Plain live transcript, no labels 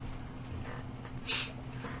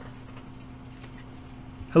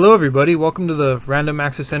Hello, everybody. Welcome to the Random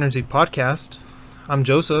Access Energy podcast. I'm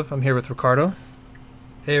Joseph. I'm here with Ricardo.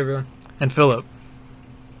 Hey, everyone. And Philip.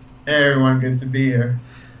 Hey, everyone. Good to be here.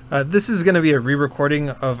 This is going to be a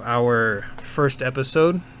re-recording of our first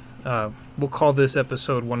episode. We'll call this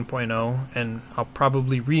episode 1.0, and I'll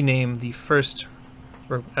probably rename the first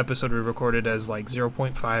episode we recorded as like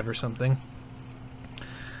 0.5 or something.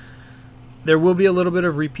 There will be a little bit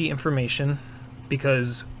of repeat information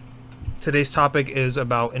because today's topic is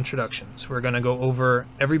about introductions. We're going to go over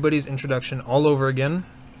everybody's introduction all over again.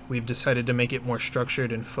 We've decided to make it more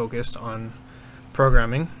structured and focused on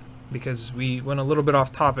programming because we went a little bit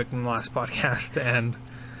off topic in the last podcast and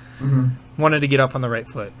wanted to get up on the right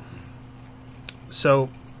foot. So,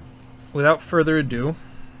 without further ado,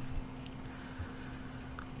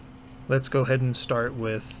 let's go ahead and start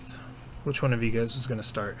with which one of you guys is going to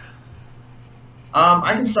start?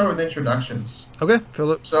 I can start with introductions. Okay,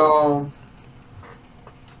 Philip. So,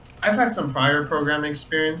 I've had some prior programming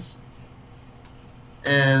experience,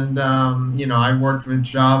 and I've worked with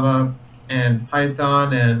Java and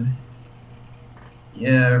Python, and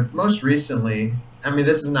most recently,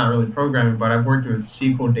 this is not really programming, but I've worked with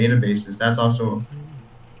SQL databases. That's also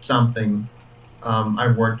something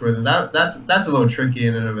I've worked with, and that's a little tricky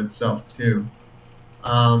in and of itself too.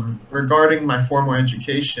 Regarding my formal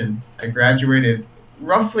education, I graduated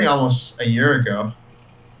roughly almost a year ago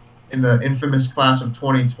in the infamous class of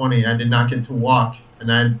 2020. I did not get to walk,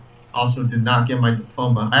 and I also did not get my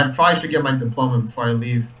diploma. I probably should get my diploma before I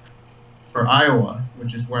leave for Iowa,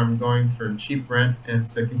 which is where I'm going for cheap rent and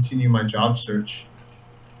to continue my job search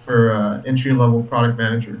for an entry-level product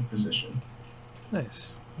manager position.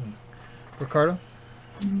 Nice. Ricardo?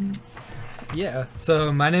 Yeah,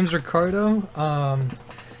 so my name's Ricardo.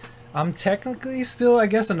 I'm technically still, I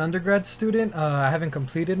guess, an undergrad student. I haven't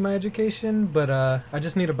completed my education, but I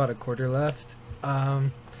just need about a quarter left.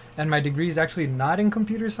 And my degree is actually not in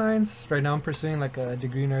computer science. Right now I'm pursuing like a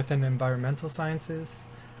degree in earth and environmental sciences.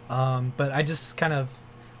 But I just kind of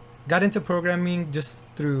got into programming just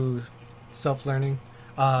through self-learning.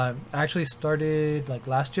 I actually started like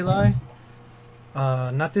last July.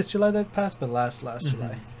 Not this July that passed, but last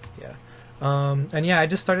July. Yeah. And yeah, I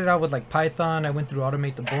just started out with like Python. I went through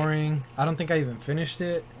Automate the Boring. I don't think I even finished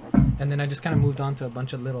it. And then I just kind of moved on to a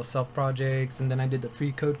bunch of little self projects. And then I did the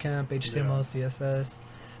free code camp, HTML, CSS.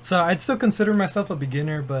 So I'd still consider myself a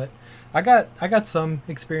beginner, but I got some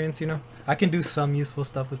experience, you know. I can do some useful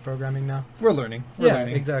stuff with programming now. We're learning.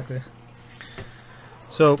 Exactly.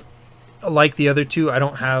 So, like the other two, I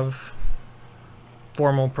don't have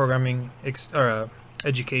formal programming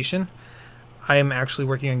education. I am actually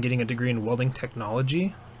working on getting a degree in welding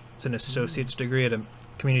technology. It's an associate's degree at a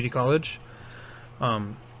community college.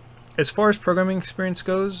 As far as programming experience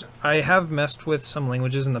goes, I have messed with some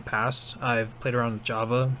languages in the past. I've played around with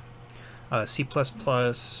Java, C++,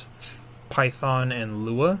 Python, and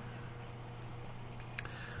Lua.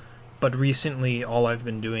 But recently, all I've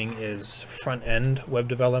been doing is front-end web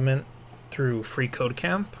development through Free Code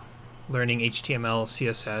Camp, learning HTML,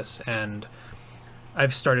 CSS, and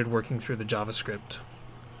I've started working through the JavaScript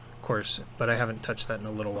course, but I haven't touched that in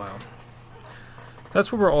a little while.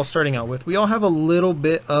 That's what we're all starting out with. We all have a little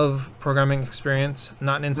bit of programming experience,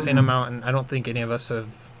 not an insane amount, and I don't think any of us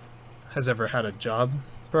has ever had a job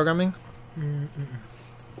programming.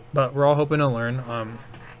 But we're all hoping to learn.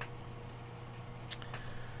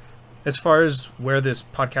 As far as where this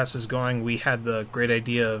podcast is going, we had the great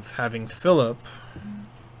idea of having Philip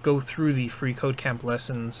go through the Free Code Camp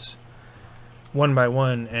lessons one by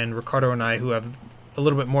one, and Ricardo and I, who have a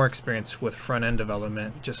little bit more experience with front-end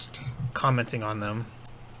development, just commenting on them.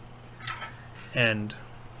 And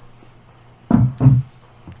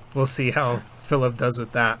we'll see how Philip does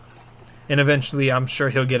with that. And eventually, I'm sure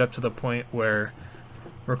he'll get up to the point where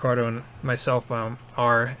Ricardo and myself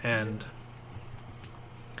are, and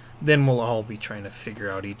then we'll all be trying to figure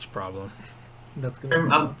out each problem. That's good.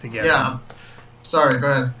 Together. Yeah. Sorry, go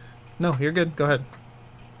ahead. No, you're good. Go ahead.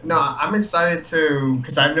 No, I'm excited to,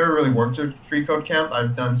 because I've never really worked at Free Code Camp.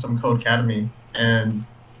 I've done some Code Academy, and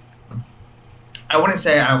I wouldn't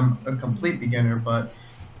say I'm a complete beginner, but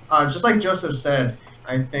just like Joseph said,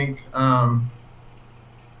 I think, after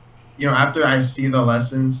I see the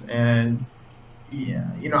lessons and,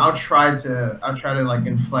 I'll try to like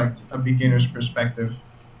inflect a beginner's perspective,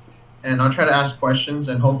 and I'll try to ask questions,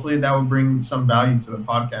 and hopefully that will bring some value to the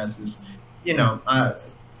podcast.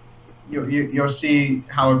 You'll see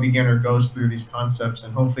how a beginner goes through these concepts,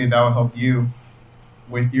 and hopefully that will help you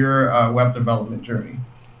with your web development journey.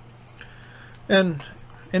 And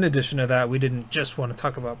in addition to that, we didn't just want to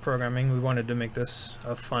talk about programming. We wanted to make this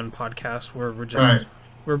a fun podcast where we're just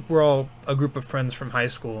we're all a group of friends from high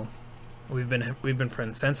school. We've been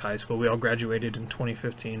friends since high school. We all graduated in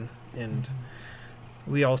 2015, and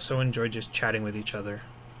we also enjoy just chatting with each other.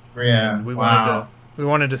 Yeah. And we wow.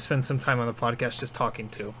 wanted to spend some time on the podcast just talking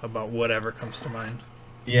about whatever comes to mind.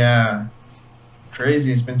 Yeah.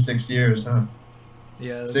 Crazy. It's been 6 years, huh?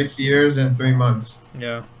 Yeah. 6 years and 3 months.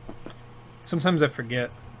 Yeah. Sometimes I forget,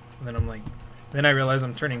 and then I realize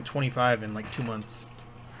I'm turning 25 in like 2 months.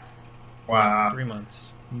 Wow. 3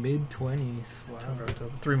 months. Mid-20s. Wow.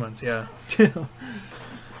 3 months, yeah.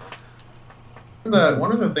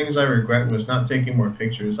 One of the things I regret was not taking more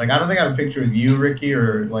pictures. Like, I don't think I have a picture with you, Ricky,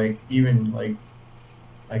 or like even like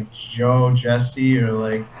Joe, Jesse, or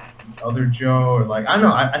like other Joe, or like I don't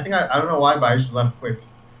know. I think I don't know why, but I just left quick.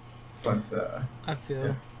 But I feel.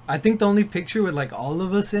 Yeah. I think the only picture with like all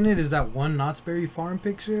of us in it is that one Knott's Berry Farm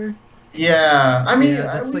picture. yeah, I mean, Yeah,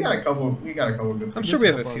 that's we like- got a couple. We got a couple good. I'm Pictures. sure we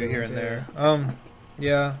have a couple few other here and ones, there.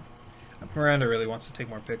 Yeah. Miranda really wants to take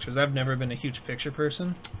more pictures. I've never been a huge picture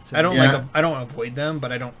person. So- I don't Yeah. I don't avoid them,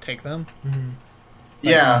 but I don't take them. Mhm.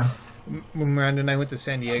 Yeah, When Miranda and I went to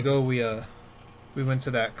San Diego, we went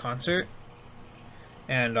to that concert,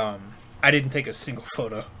 and I didn't take a single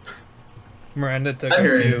photo. Miranda took I a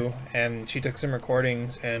hear few, you. and she took some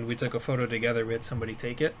recordings, and we took a photo together. We had somebody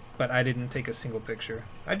take it, but I didn't take a single picture.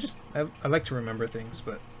 I like to remember things,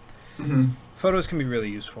 but hmm photos can be really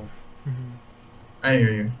useful. Mhm. I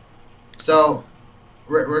hear you. So,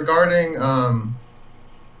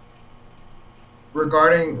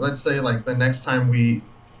 regarding, let's say, like the next time we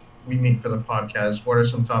meet for the podcast, what are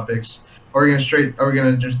some topics? Are we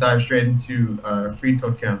gonna just dive straight into Free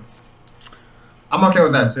Code Camp? I'm okay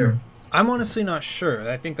with that too. I'm honestly not sure.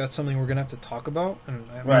 I think that's something we're gonna have to talk about, and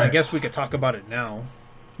I Right. guess we could talk about it now.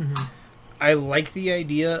 Mhm. I like the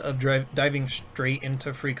idea of diving straight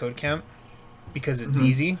into Free Code Camp because it's Mhm.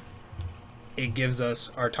 easy. It gives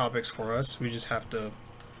us our topics for us. We just have to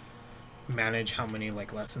manage how many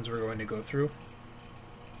like lessons we're going to go through.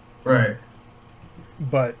 Right.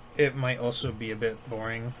 But it might also be a bit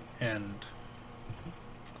boring and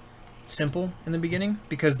simple in the beginning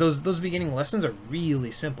because those beginning lessons are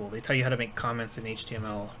really simple. They tell you how to make comments in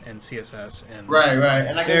HTML and CSS and Right.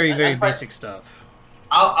 And very I basic stuff.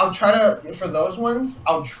 I'll try to, for those ones,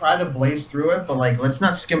 I'll try to blaze through it, but like let's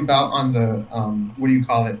not skimp out on the what do you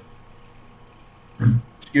call it?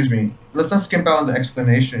 Excuse me. Let's not skimp out on the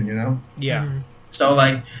explanation, you know? Yeah. Mhm. So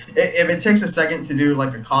like if it takes a second to do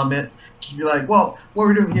like a comment, just be like, well, what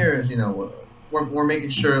we're doing here is, you know, we're making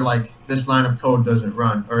sure like this line of code doesn't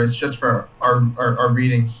run, or it's just for our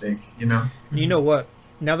reading's sake, you know? You know what?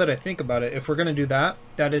 Now that I think about it, if we're going to do that,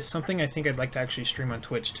 that is something I think I'd like to actually stream on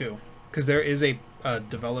Twitch too. Because there is a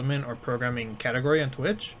development or programming category on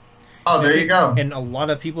Twitch. Oh, there you go. And a lot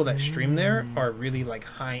of people that stream there are really like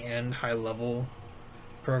high-end, high-level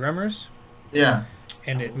programmers. Yeah.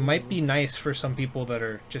 And it might be nice for some people that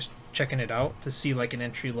are just checking it out to see like an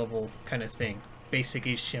entry-level kind of thing. Basic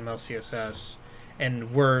HTML, CSS.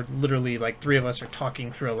 And we're literally like 3 of us are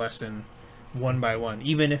talking through a lesson one by one,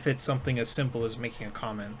 even if it's something as simple as making a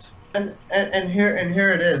comment. And here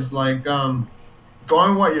it is, like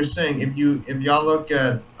going what you're saying, if y'all look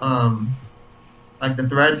at like the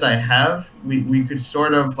threads I have, we could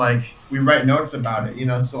sort of like we write notes about it, you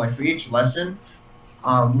know, so like for each lesson,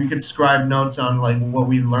 we could scribe notes on like what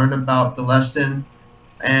we learned about the lesson,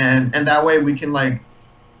 and that way we can like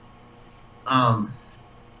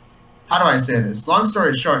how do I say this? Long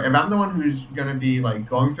story short, if I'm the one who's gonna be like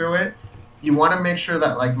going through it, you want to make sure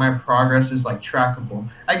that like my progress is like trackable.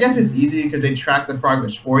 I guess it's easy because they track the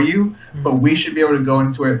progress for you, but we should be able to go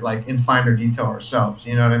into it like in finer detail ourselves.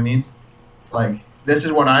 You know what I mean? Like this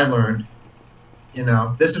is what I learned. You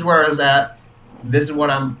know, this is where I was at. This is what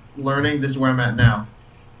I'm learning. This is where I'm at now.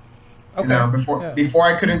 Okay. You know, Yeah. before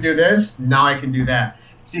I couldn't do this, now I can do that.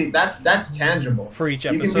 See, that's tangible. For each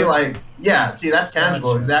You episode. can be like, yeah, see, that's tangible.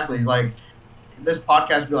 Gotcha. Exactly. Like this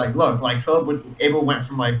podcast be like, look, like Abel went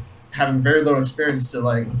from like having very little experience to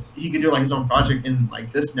like he could do like his own project in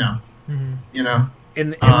like this now. Mhm. You know?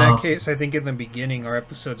 in that case, I think in the beginning our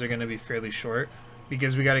episodes are going to be fairly short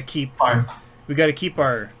because we got to keep Fine.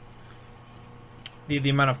 our the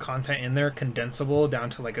amount of content in there condensable down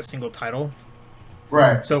to like a single title.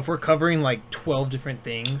 Right. So if we're covering like 12 different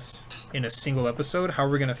things in a single episode, how are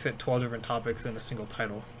we going to fit 12 different topics in a single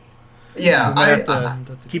title? Yeah. We might have to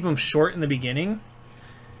That's a- keep them short in the beginning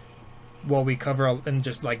while we cover and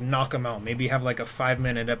just like knock them out. Maybe have like a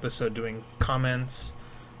 5-minute episode doing comments,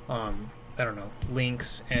 I don't know,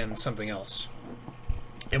 links and something else.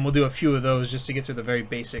 And we'll do a few of those just to get through the very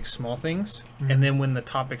basic small things. And then when the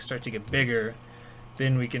topics start to get bigger,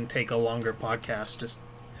 then we can take a longer podcast just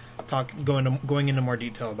going into more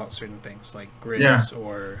detail about certain things like grids Yeah.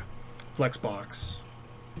 or Flexbox,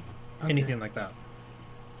 Okay. anything like that.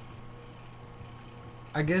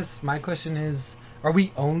 I guess my question is, are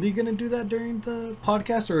we only gonna do that during the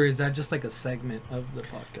podcast, or is that just like a segment of the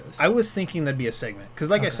podcast? I was thinking that'd be a segment because,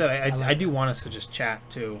 like I Okay, said, I like I do that. want us to just chat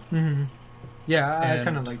too. Mm-hmm. Yeah, I And-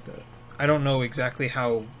 kind of like that. I don't know exactly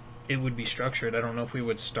how it would be structured. I don't know if we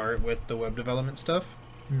would start with the web development stuff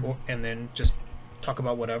and then just talk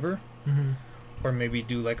about whatever, Mm-hmm. or maybe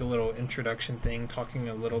do like a little introduction thing, talking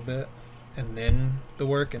a little bit, and then the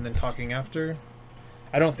work, and then talking after.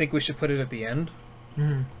 I don't think we should put it at the end.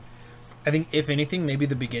 Mm-hmm. I think if anything, maybe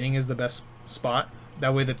the beginning is the best spot.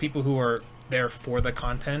 That way, the people who are there for the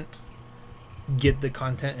content get the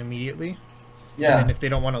content immediately. Yeah. And then if they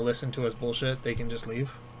don't want to listen to us bullshit, they can just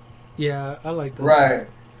leave. Yeah, I like that. Right.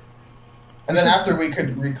 And then should- after we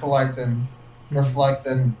could recollect and reflect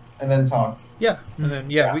and then talk. Yeah, and then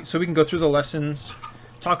Yeah. so we can go through the lessons,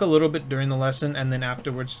 talk a little bit during the lesson, and then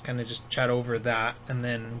afterwards kind of just chat over that, and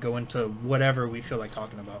then go into whatever we feel like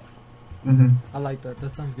talking about. Mm-hmm. I like that.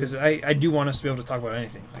 That sounds Because good. I do want us to be able to talk about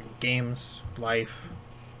anything, like games, life,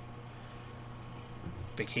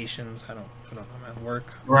 vacations. I don't know, man. Work.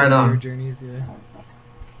 Right Your on. journeys, yeah.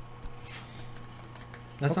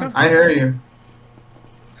 That Okay. sounds. I hear you.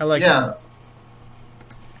 I like. Yeah.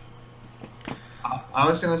 I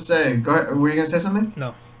was gonna say, go ahead. Were you gonna say something?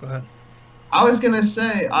 No, go ahead. I was gonna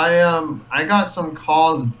say I got some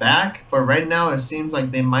calls back, but right now it seems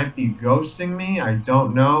like they might be ghosting me. I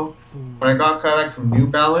don't know, but I got call back from New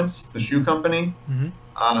Balance, the shoe company,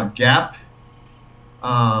 Mm-hmm. Gap,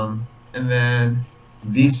 and then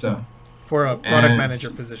Visa For product And- manager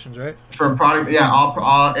positions, right? for product. Yeah,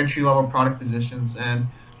 all entry level product positions, and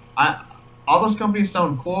all those companies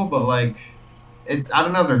sound cool, but like I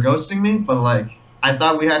don't know if they're ghosting me, but like I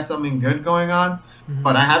thought we had something good going on. Mhm.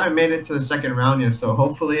 But I haven't made it to the second round yet, so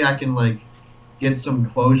hopefully I can like get some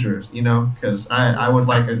closures, because I would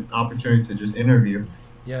like an opportunity to just interview.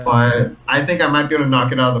 Yeah. But I think I might be able to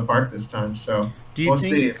knock it out of the park this time. So Do you We'll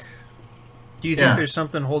think? see. Do you think Yeah. there's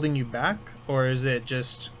something holding you back, or is it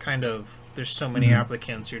just kind of there's so many Mhm.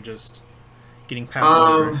 applicants, you're just getting passed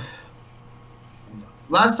over?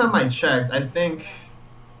 Last time I checked, I think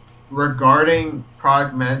regarding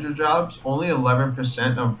product manager jobs, only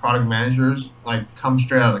 11% of product managers like come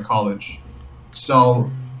straight out of college. So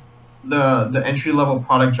the entry level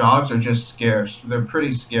product jobs are just scarce. They're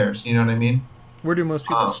pretty scarce. You know what I mean? Where do most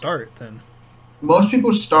people um, start then? Most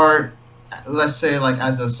people start, let's say, like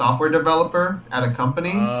as a software developer at a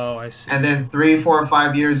company, Oh, I see. and then 3, 4, or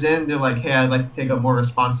 5 years in, they're like, "Hey, I'd like to take up more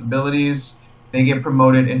responsibilities." They get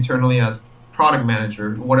promoted internally as product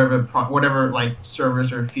manager, whatever like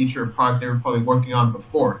service or feature or product they were probably working on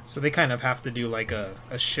before. So they kind of have to do like a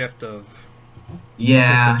shift of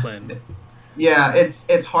Yeah, discipline. yeah,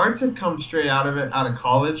 it's hard to come straight out of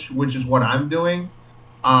college, which is what I'm doing.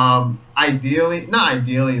 Ideally, not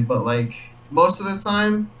ideally, but like most of the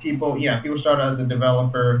time, people start as a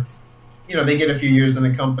developer. They get a few years in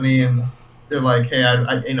the company and they're like, hey,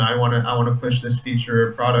 I want to push this feature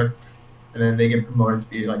or product, and then they get promoted to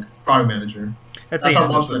be like product manager. That's you how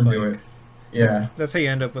end up most of them with, do like- it. Yeah, That's how you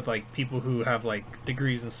end up with like people who have like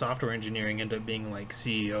degrees in software engineering end up being like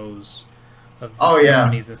CEOs of Oh, yeah.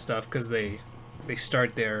 companies and stuff because they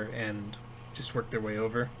start there and just work their way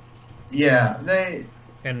over, yeah,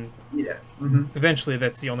 and hmm eventually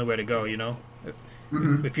that's the only way to go.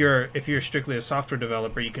 hmm If you're strictly a software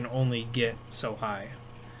developer, you can only get so high,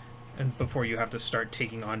 and before you have to start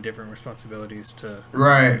taking on different responsibilities to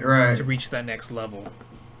right, reach that next level.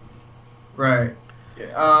 right.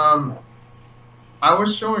 I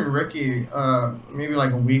was showing Ricky maybe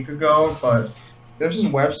like a week ago, but there's this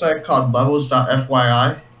website called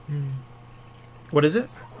levels.fyi. What is it?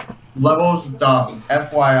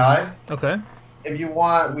 Levels.fyi. Okay. If you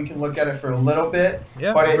want, we can look at it for a little bit.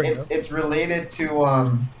 Yeah. But I'll bring it it's up. it's related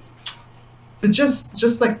to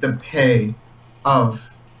just like the pay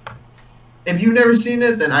of. If you've never seen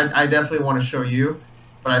it, then I definitely want to show you.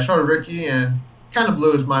 But I showed Ricky and kind of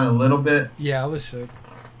blew his mind a little bit. Yeah, I was shook.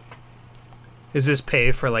 Is this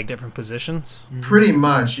pay for like different positions? Pretty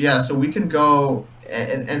much, yeah. So we can go,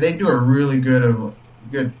 and they do a really good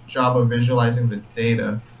job of visualizing the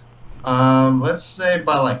data. Let's say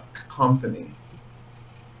by like company,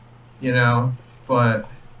 but,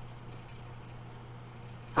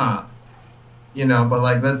 but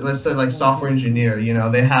like let's say like software engineer,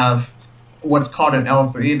 they have what's called an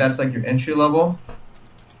L3. That's like your entry level.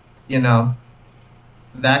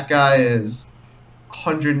 That guy is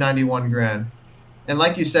 191 grand. And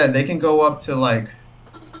like you said, they can go up to like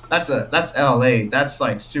that's LA. That's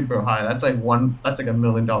like super high. That's like $1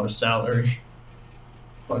 million salary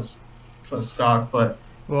plus stock. But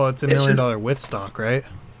Well, it's $1 It's million just- with stock, right?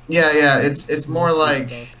 yeah, it's more Mostly like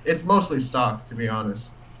stock. it's mostly stock, to be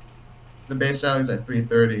honest. The base salary is at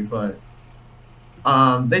 330,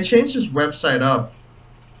 but they changed this website up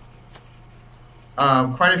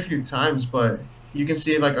quite a few times, but you can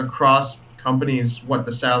see like across companies what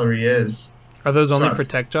the salary is. Are those only Sorry. for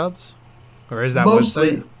tech jobs, or is that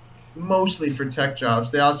mostly website? mostly for tech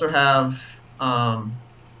jobs. They also have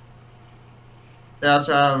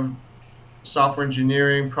software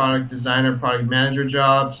engineering, product designer, product manager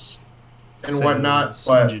jobs, and whatnot. Sales,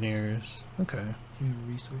 But engineers. Okay. Human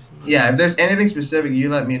resources. yeah, if there's anything specific, you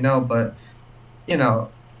let me know. But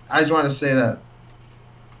I just want to say that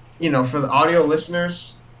for the audio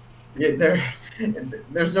listeners,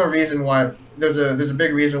 there's no reason why there's a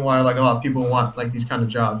big reason why like a lot of people want like these kind of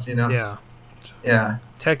jobs. Yeah. Yeah.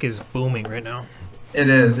 Tech is booming right now. It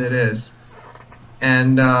is.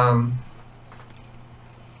 And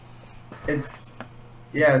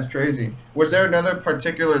it's crazy. Was there another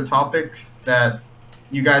particular topic that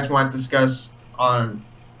you guys want to discuss on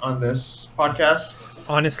this podcast?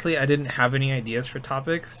 Honestly, I didn't have any ideas for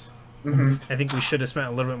topics. Mm-hmm. I think we should have spent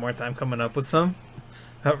a little bit more time coming up with some.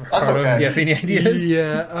 That's Ricardo, okay. do you have any ideas?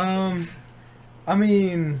 Yeah. I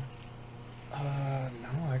mean, no,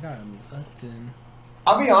 I got nothing.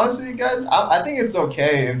 I'll be honest with you guys. I think it's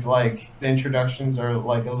okay if like the introductions are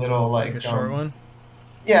like a little Like a short one?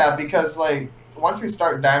 Yeah, because like once we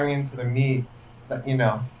start diving into the meat, that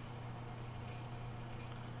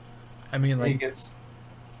I mean, it like, gets.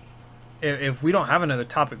 if we don't have another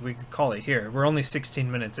topic, we could call it here. We're only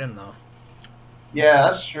 16 minutes in, though. Yeah,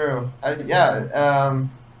 that's true.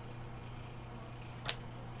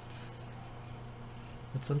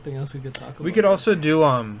 That's something else we could talk about. We could also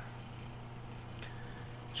do,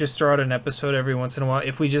 just throw out an episode every once in a while.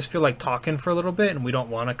 If we just feel like talking for a little bit and we don't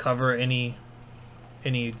want to cover any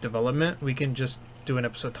development, we can just do an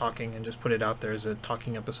episode talking and just put it out there as a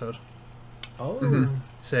talking episode. Oh. Mhm.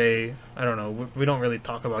 Say, I don't know, we don't really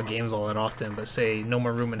talk about games all that often, but say No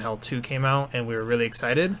More Room in Hell 2 came out and we were really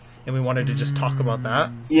excited and we wanted to just talk about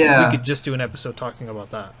that. Yeah. We could just do an episode talking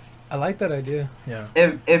about that. I like that idea. Yeah.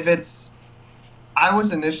 If it's, I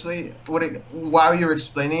was initially while you were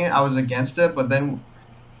explaining it, I was against it, but then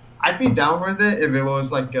I'd be down with it if it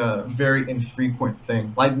was like a very infrequent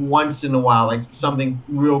thing, like once in a while, like something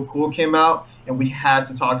real cool came out and we had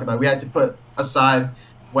to talk about it. We had to put aside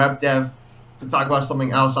web dev to talk about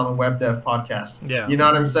something else on the web dev podcast. Yeah. You know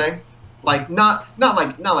what I'm saying? Like not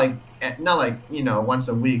like once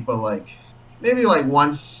a week, but like maybe like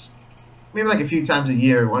once, maybe like a few times a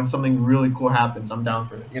year when something really cool happens. I'm down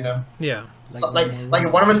for it. Yeah. Like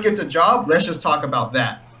if one of us gets a job, let's just talk about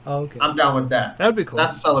that. Oh, okay. I'm down with that. That would be cool.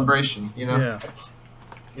 That's a celebration, Yeah.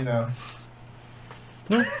 Yeah,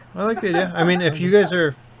 I like the idea. I mean, if you guys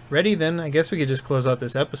are ready, then I guess we could just close out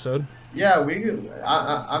this episode. Yeah, we could.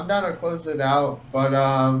 I'm down to close it out, but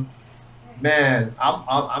man,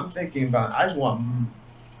 I'm thinking about. I just want.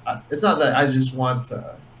 It's not that I just want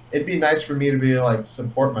to. It'd be nice for me to be like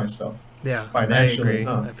support myself. Yeah, Financially, I agree.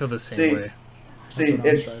 huh? I feel the same See, way. See, what I'm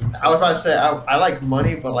it's. trying to I was about to say I like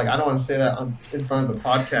money, but like I don't want to say that in front of the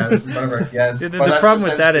podcast, in front of our guests. The But that's problem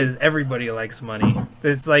with that essentially- is everybody likes money.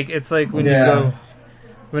 It's like when Yeah. you go,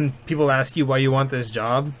 when people ask you why you want this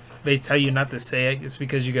job, they tell you not to say it. It's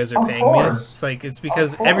because you guys are Of paying me. course. It's like it's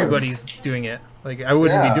because course. everybody's doing it. Like I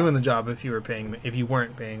wouldn't Yeah. be doing the job if you were paying me. If you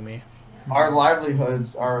weren't paying me, our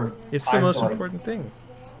livelihoods are. it's the tied to, most like, important thing.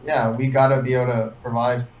 Yeah, we gotta be able to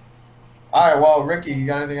provide. All right, well, Ricky, you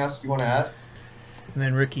got anything else you want to add? And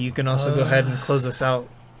then Ricky, you can also go ahead and close us out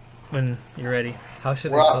when you're ready. How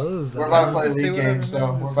should We're I out- close? We're about to play a Say league whatever game, so you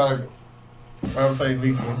we're want. about to play a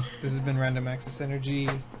league game. This has been Random Access Energy.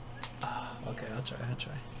 Okay, I'll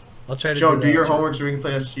try to Joe, do that. your homework so we can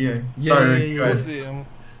play SGA. Yeah, Sorry, yeah, Ricky, yeah. go We'll ahead. see.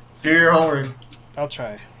 Do your homework. I'll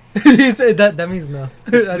try. He said that means no.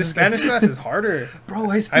 The Spanish class is harder.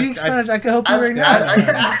 Bro, I speak I've- Spanish. I can help you right now.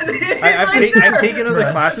 I've taken other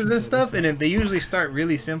Right. classes and stuff, and they usually start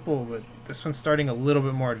really simple, but this one's starting a little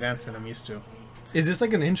bit more advanced than I'm used to. Is this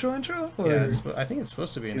like an intro? Or Yeah, I think it's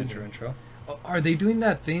supposed to be an intro. are they doing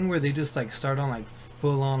that thing where they just like start on like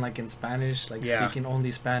full on like in Spanish, like Yeah. speaking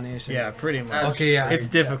only Spanish? And, Yeah, pretty much. That's- Okay, yeah. It's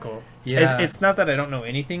difficult. Yeah. It's not that I don't know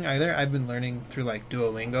anything either. I've been learning through like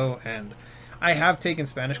Duolingo, and I have taken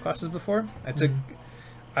Spanish classes before.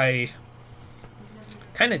 I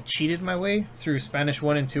kind of cheated my way through Spanish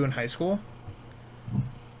 1 and 2 in high school.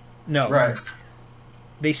 No. Right.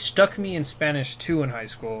 They stuck me in Spanish 2 in high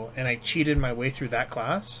school, and I cheated my way through that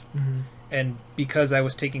class. Mhm. And because I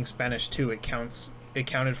was taking Spanish 2, it counts it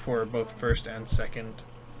counted for both first and second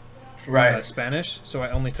Right. Spanish, so I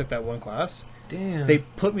only took that one class. Damn. They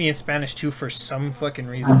put me in Spanish 2 for some fucking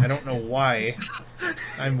reason. I don't know why.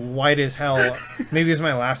 I'm white as hell. Maybe it's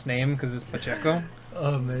my last name because it's Pacheco.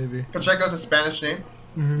 Oh, maybe. Pacheco's a Spanish name.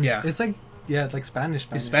 Mhm. Yeah. It's like like Spanish.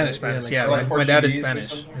 It's Spanish. Like, Yeah, so like my dad is Portuguese or Spanish.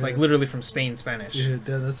 something? Like Yeah. literally from Spain, Spanish. Yeah,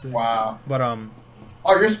 that's it. Wow. But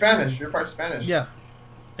Oh, you're Spanish. You're part Spanish. yeah.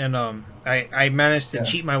 And I managed to Yeah.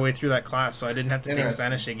 cheat my way through that class, so I didn't have to take Interesting.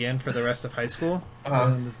 Spanish again for the rest of high school.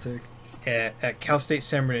 Damn, that's sick. At Cal State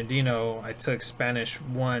San Bernardino, I took Spanish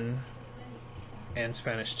 1 and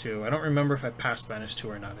Spanish 2. I don't remember if I passed Spanish 2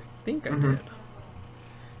 or not. I think I Mhm. did.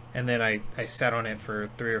 And then I sat on it for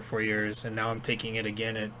 3 or 4 years, and now I'm taking it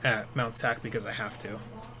again at Mount Sac because I have to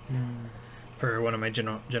for one of my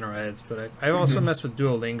general eds. But I've also messed with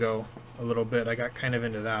Duolingo a little bit. I got kind of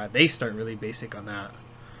into that. They start really basic on that.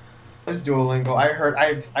 It's Duolingo. I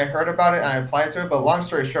heard about it and I applied to it, but long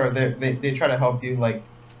story short, they try to help you like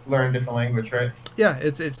learn a different language, right? Yeah,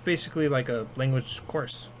 it's basically like a language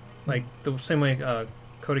course, like the same way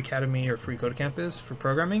Code Academy or Free Code Camp is for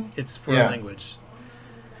programming. It's for Yeah. a language.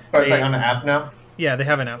 But it's like They- on the app now. Yeah, they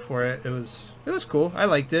have an app for it. It was cool. I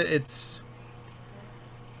liked it. It's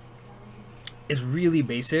really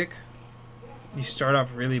basic. You start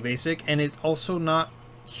off really basic, and it's also not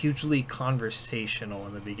hugely conversational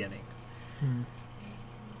in the beginning. Hmm.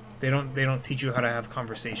 They don't teach you how to have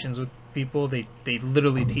conversations with people. They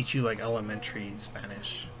literally teach you like elementary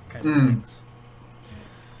Spanish kind of things.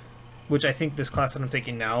 Which I think this class that I'm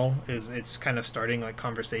taking now it's kind of starting like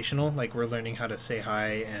conversational. Like we're learning how to say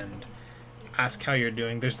hi and ask how you're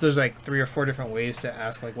doing. There's like 3 or 4 different ways to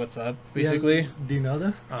ask like what's up, basically. Yeah, do you know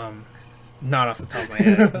them? Not off the top of my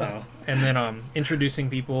head, no. And then introducing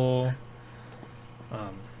people,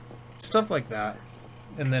 stuff like that.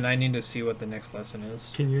 And then I need to see what the next lesson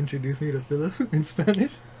is. Can you introduce me to Philip in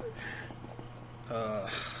Spanish? I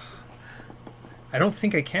don't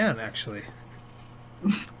think I can actually.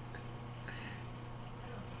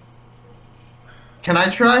 Can I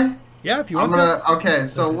try? Yeah, if you I'm want to. gonna. Okay,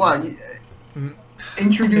 so what? Mm.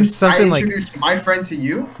 Introduce. It's something I like- introduced my friend to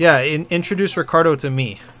you. Yeah, introduce Ricardo to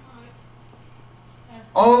me.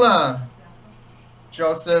 Hola,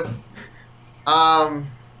 Joseph.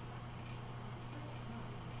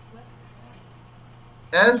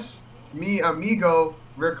 Es mi amigo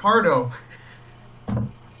Ricardo.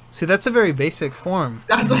 See, that's a very basic form.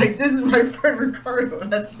 That's like, this is my friend Ricardo.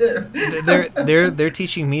 That's it. They're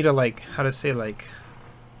teaching me to like how to say like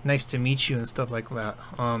nice to meet you and stuff like that.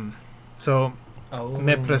 So Oh.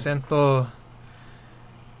 me presento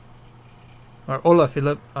or hola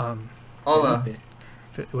Philip. Hola,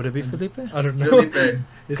 Would it be Felipe? I don't know. Felipe. It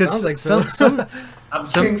Because sounds like I'm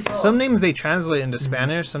King Phil. some names they translate into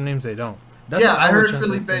Spanish, some names they don't. That's Yeah, what I would heard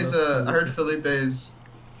translate Felipe's. Philip. I heard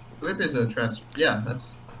Felipe's a trans. Yeah,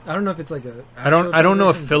 that's. I don't know if it's like a. I don't know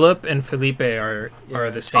if translation. Philip and Felipe are Yeah.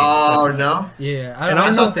 the same. Oh person. no! Yeah, And I I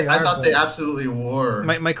don't thought know if they, I are, thought they but- absolutely were.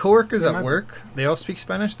 My coworkers They at might be. work, they all speak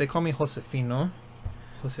Spanish. They call me Josefino.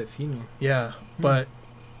 Josefino. Yeah, but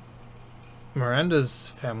Miranda's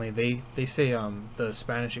family, they say the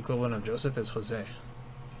Spanish equivalent of Joseph is Jose.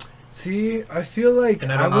 See, I feel like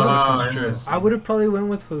And I I don't would know have. if it's true. interesting. I would have probably went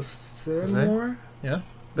with Jose, Jose? more. Yeah,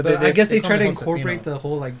 But I guess they call try me to Josefino. incorporate the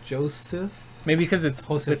whole like Joseph. Maybe because it's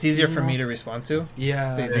easier for Josefino. me to respond to.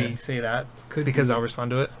 Yeah. They say that Could because be. I'll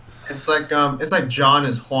respond to it. It's like John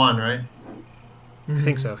is Juan, right? I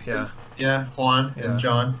think so. Yeah. Yeah, Juan Yeah. and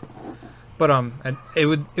John. But and it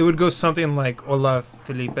would go something like Hola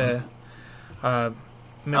Felipe, me Hello.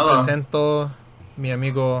 presento mi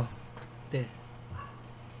amigo.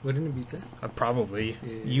 Wouldn't it be that? Probably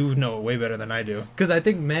Yeah. you know it way better than I do. Because I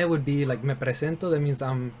think me would be like me presento. That means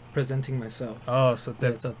I'm presenting myself. Oh, so te,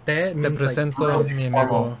 Yeah, so te te means presento really mi formal.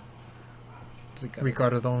 amigo like,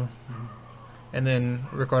 Ricardo, and then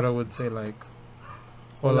Ricardo would say like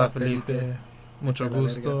Hola Felipe, mucho Vete a la verga.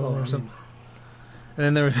 gusto Oh, or I something. mean, And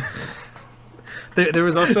then there was there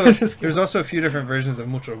was also Just there was also a few different versions of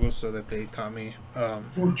mucho gusto that they taught me.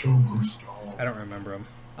 Mucho gusto. I don't remember them.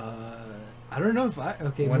 I don't know if I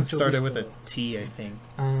okay. One mucho started with gusto. a T, I think.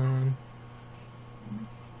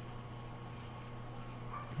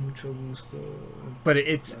 Mucho gusto. But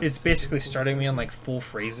it's basically starting me on like full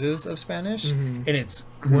phrases of Spanish, Mhm. and it's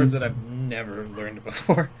Mhm. words that I've never learned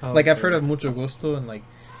before. Oh, like I've okay. heard of mucho gusto and like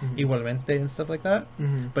Mhm. igualmente and stuff like that,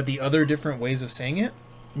 Mhm. but the other different ways of saying it,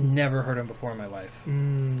 never heard them before in my life.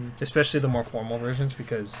 Mm. Especially the more formal versions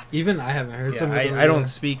because Even I haven't heard yeah, some. of those, I don't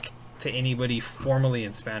speak to anybody formally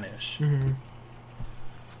in Spanish. Mhm.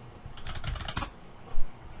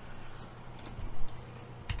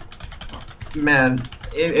 Man,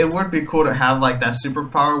 it would be cool to have like that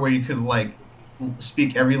superpower where you could like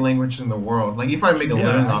speak every language in the world. Like you probably make a Yeah,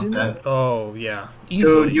 living off imagine that. Oh yeah,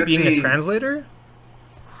 easily you'd being be- a translator.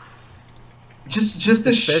 Just the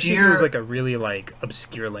Especially if it sheer was like a really like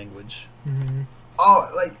obscure language. Mhm.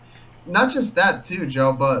 like not just that too,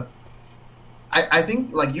 Joe, but I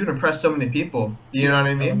think like you'd impress so many people. You know what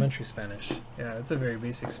I mean? Elementary Spanish. Yeah, it's a very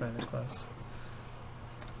basic Spanish class.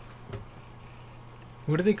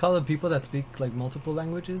 What do they call the people that speak like multiple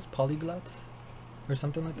languages? Polyglots, or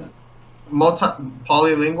something like that.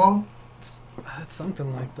 Polylingual. It's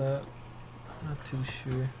something like that. I'm not too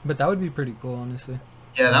sure, but that would be pretty cool, honestly.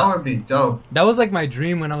 Yeah, that would be dope. That was like my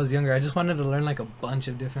dream when I was younger. I just wanted to learn like a bunch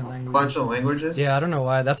of different languages. Bunch of languages. Yeah, I don't know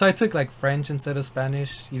why. That's why I took like French instead of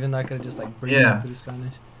Spanish, even though I could have just like breezed Yeah. through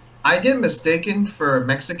Spanish. I get mistaken for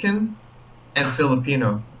Mexican and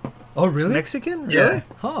Filipino. Oh, really? Mexican? Yeah. Really?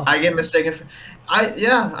 Huh. I get mistaken for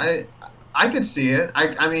I could see it.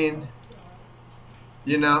 I mean,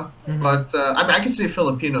 you know, Mhm. but I mean I could see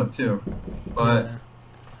Filipino too. But Yeah.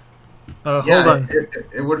 Hold yeah, on.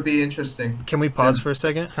 it would be interesting. Can we pause for a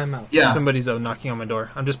second? Time out. Yeah, Somebody's knocking on my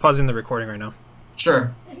door. I'm just pausing the recording right now.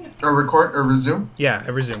 sure. Or record or resume. Yeah,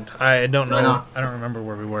 I resumed. I don't Right know. on. I don't remember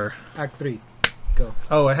where we were. Act 3. Go.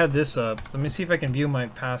 Oh, I had this up. Let me see if I can view my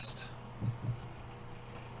past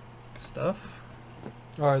stuff.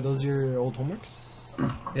 Oh, are those your old homeworks?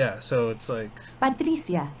 Yeah, so it's like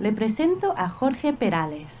Patricia, le presento a Jorge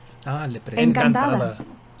Perales. Ah, le presento. Encantada.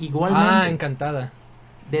 Igualmente. Ah, encantada.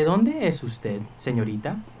 ¿De dónde es usted,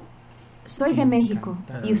 señorita? Soy de México.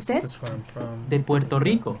 that's, ¿Y usted? that's where I'm from. De Puerto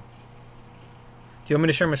Rico. Do you want me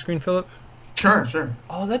to share my screen, Philip? Sure.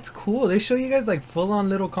 Oh, that's cool. They show you guys like full-on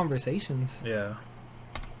little conversations. Yeah.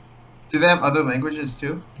 Do they have other languages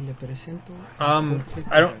too? Le presento. a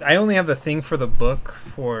Jorge I only have the thing for the book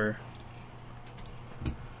for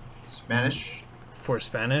Spanish.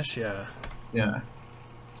 Spanish. Yeah. Yeah.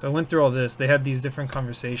 So I went through all this. They had these different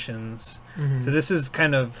conversations. Mhm. So this is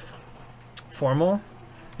kind of formal,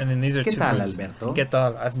 and then these are ¿Qué two. tal, forms. Alberto? ¿Qué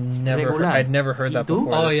tal? Regular. I'd never heard ¿Y that tú?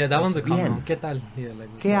 before. Oh This- yeah, that this- one's a common. Bien. ¿Qué tal? Yeah, like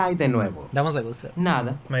what's ¿Qué up? hay de nuevo? That one's like what's up?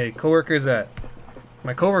 Nada. My coworkers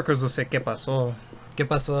will say ¿Qué pasó? ¿Qué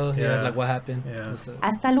pasó? Yeah, Yeah. like what happened? Yeah. What's up?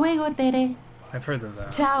 Hasta luego, Tere. I've heard of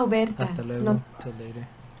that. Chao, Berta. Hasta luego. No- Till later.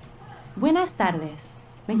 Buenas tardes.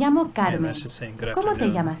 Me llamo And Carmen. that's just saying good ¿Cómo te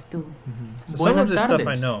afternoon. llamas tú? Mhm. So some of Buenas this tardes. stuff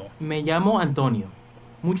I know. Me llamo Antonio.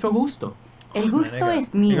 Mucho gusto. El gusto Man, I got- es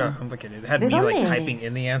mío. I'm looking at it. It had ¿De me like dónde typing eres?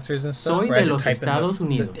 in the answers and stuff. Soy where I had de to los type in the Estados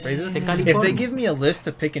Unidos, phrases. de If California. they give me a list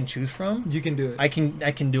to pick and choose from, You can do it I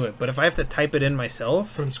can do it. But if I have to type it in myself,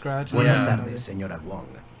 from scratch. Buenas Yeah. tardes, señora Wong.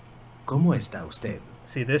 ¿Cómo está usted?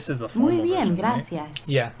 see, this is the formal Muy bien, version, right? gracias.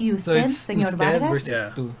 Yeah. ¿Y So usted, it's señor usted Vargas? versus Yeah.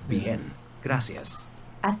 tú. Bien, gracias.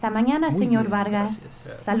 Hasta mañana, Muy señor bien, Vargas.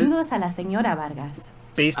 gracias. Saludos a la señora Vargas.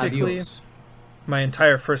 Basically, Adiós. my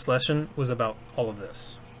entire first lesson was about all of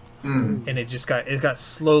this, Mm. and it got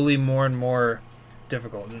slowly more and more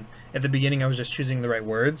difficult. And at the beginning, I was just choosing the right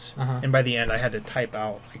words, Uh-huh. and by the end, I had to type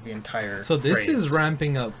out like the entire. So this is phrase.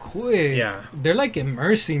 ramping up quick. Yeah. They're like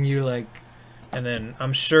immersing you like And then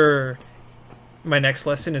I'm sure my next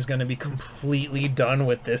lesson is going to be completely done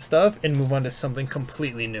with this stuff and move on to something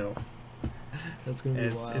completely new. that's gonna be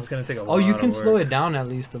And wild. it's going to take a lot. Oh, you of can slow work. it down at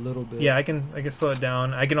least a little bit. Yeah, I can slow it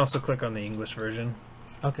down. I can also click on the English version,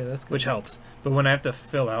 Okay, that's good. which helps. But when I have to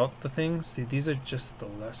fill out the things, see, these are just the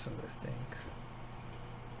lessons, I think.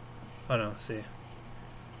 Oh no, see.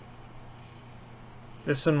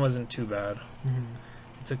 This one wasn't too bad. Mhm.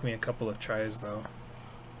 It took me a couple of tries though.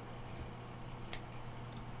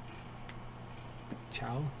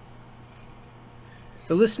 Ciao.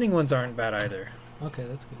 The listening ones aren't bad either. Okay,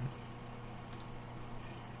 that's good.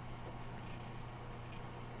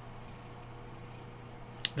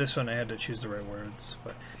 This one I had to choose the right words,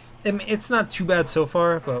 but I mean, it's not too bad so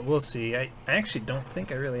far. But we'll see. I actually don't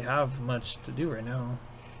think I really have much to do right now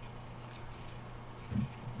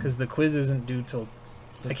because the quiz isn't due till.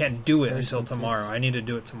 I can't do it First until and fifth. tomorrow. I need to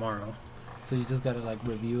do it tomorrow. So you just gotta like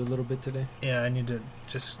review a little bit today. Yeah, I need to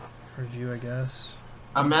just review, I guess.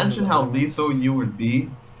 Imagine how lethal you would be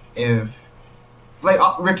if, like,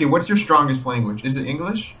 Ricky, what's your strongest language? Is it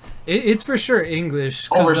English? It's for sure English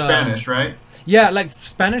 'cause, Over Spanish, right? Yeah, like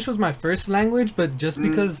Spanish was my first language, but just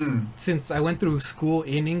because Mhm. since I went through school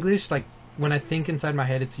in English, like when I think inside my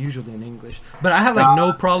head, it's usually in English. But I have like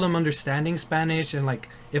no problem understanding Spanish, and like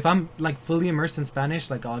if I'm like fully immersed in Spanish,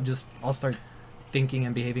 like I'll start thinking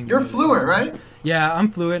and behaving. You're the way I do fluent, in right? Spanish. Yeah,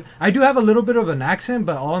 I'm fluent. I do have a little bit of an accent,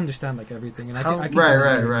 but I'll understand like everything, and I How- can Right,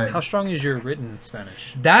 communicate. right. How strong is your written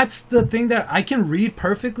Spanish? That's the thing that I can read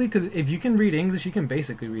perfectly, because if you can read English, you can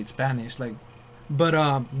basically read Spanish. Like, But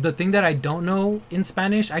the thing that I don't know in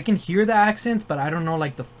Spanish, I can hear the accents, but I don't know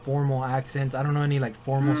like the formal accents. I don't know any like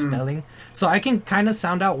formal spelling. So I can kind of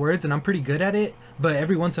sound out words, and I'm pretty good at it. But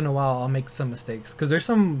every once in a while, I'll make some mistakes because there's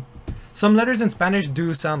some letters in Spanish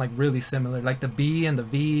do sound like really similar, like the B and the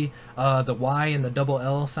V, the Y and the double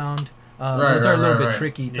L sound. Those are a little bit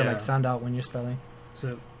tricky to like sound out when you're spelling.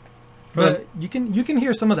 So, But you can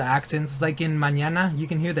hear some of the accents, like in mañana, you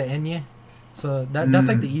can hear the ñ. So that's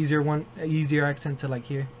like the easier accent to like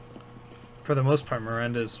hear. for the most part,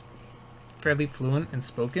 Miranda's fairly fluent in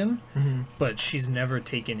spoken, but she's never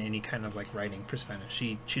taken any kind of like writing for Spanish.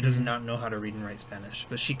 She does not know how to read and write Spanish,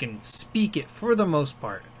 but she can speak it for the most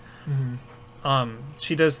part.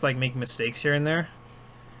 She does like make mistakes here and there,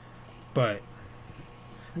 but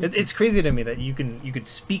it's crazy to me that you could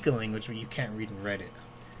speak a language but you can't read and write it.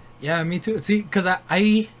 Yeah, me too. See, because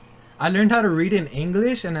I learned how to read in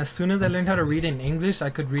English, and as soon as I learned how to read in English, I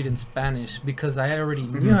could read in Spanish because I already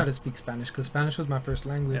knew how to speak Spanish because Spanish was my first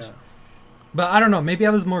language. Yeah. But I don't know, maybe I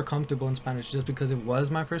was more comfortable in Spanish just because it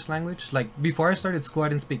was my first language. Like, before I started school, I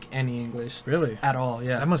didn't speak any English. Really? At all,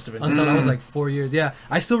 yeah. That must have been Until I was like 4 years. Yeah,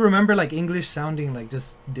 I still remember like English sounding like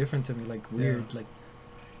just different to me, like weird. Like,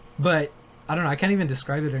 but I don't know, I can't even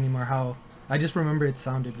describe it anymore how... I just remember it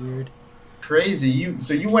sounded weird. Crazy.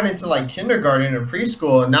 You went into like kindergarten or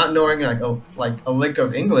preschool and not knowing like a lick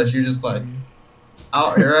of English. You're just like,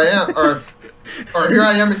 oh, here I am, or here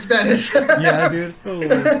I am in Spanish. Yeah, dude.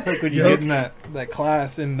 It's like when you get in that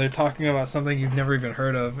class and they're talking about something you've never even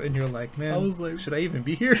heard of, and you're like, man, I was like, should I even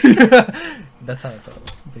be here? That's how I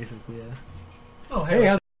felt, basically. Yeah. Oh, Hey,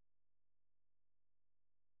 all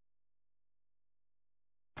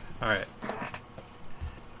right.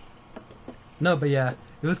 no, but yeah,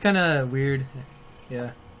 it was kind of weird.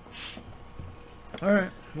 Yeah. All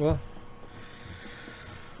right. Well,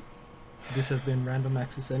 This has been Random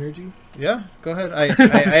Access Energy. yeah, go ahead. I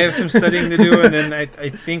have some studying to do, and then I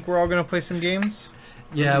think we're all going to play some games.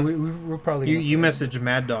 Yeah, we're probably... You messaged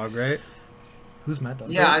Mad Dog, right? Who's Mad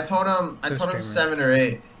Dog? Yeah, I told him The 7 or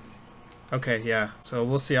 8. Okay, yeah. So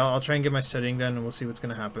we'll see. I'll try and get my studying done, and we'll see what's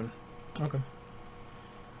going to happen. Okay.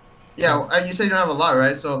 Yeah, you said you don't have a lot,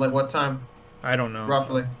 right? So like, what time I don't know.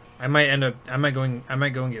 roughly? I might go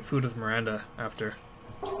and get food with Miranda after.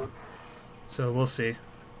 So we'll see.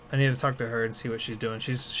 I need to talk to her and see what she's doing.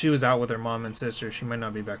 She was out with her mom and sister. She might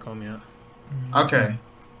not be back home yet. Okay.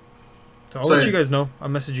 So I'll let you guys know. I'll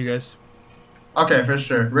message you guys. Okay, for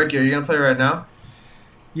sure. Ricky, are you gonna play right now?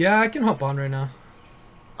 Yeah, I can hop on right now.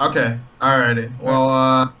 Okay. Alrighty.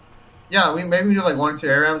 Well, yeah, maybe we do like 1 or 2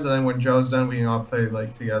 air rounds, and then when Joe's done, we can all play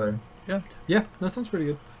like together. Yeah, that sounds pretty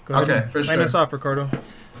good. Go ahead. Okay, and for sign sure. us off, Ricardo.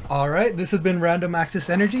 All right, this has been Random Access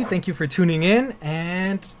Energy. Thank you for tuning in,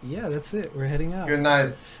 and yeah, that's it. We're heading out. Good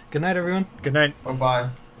night. Good night, everyone. Good night. Bye bye.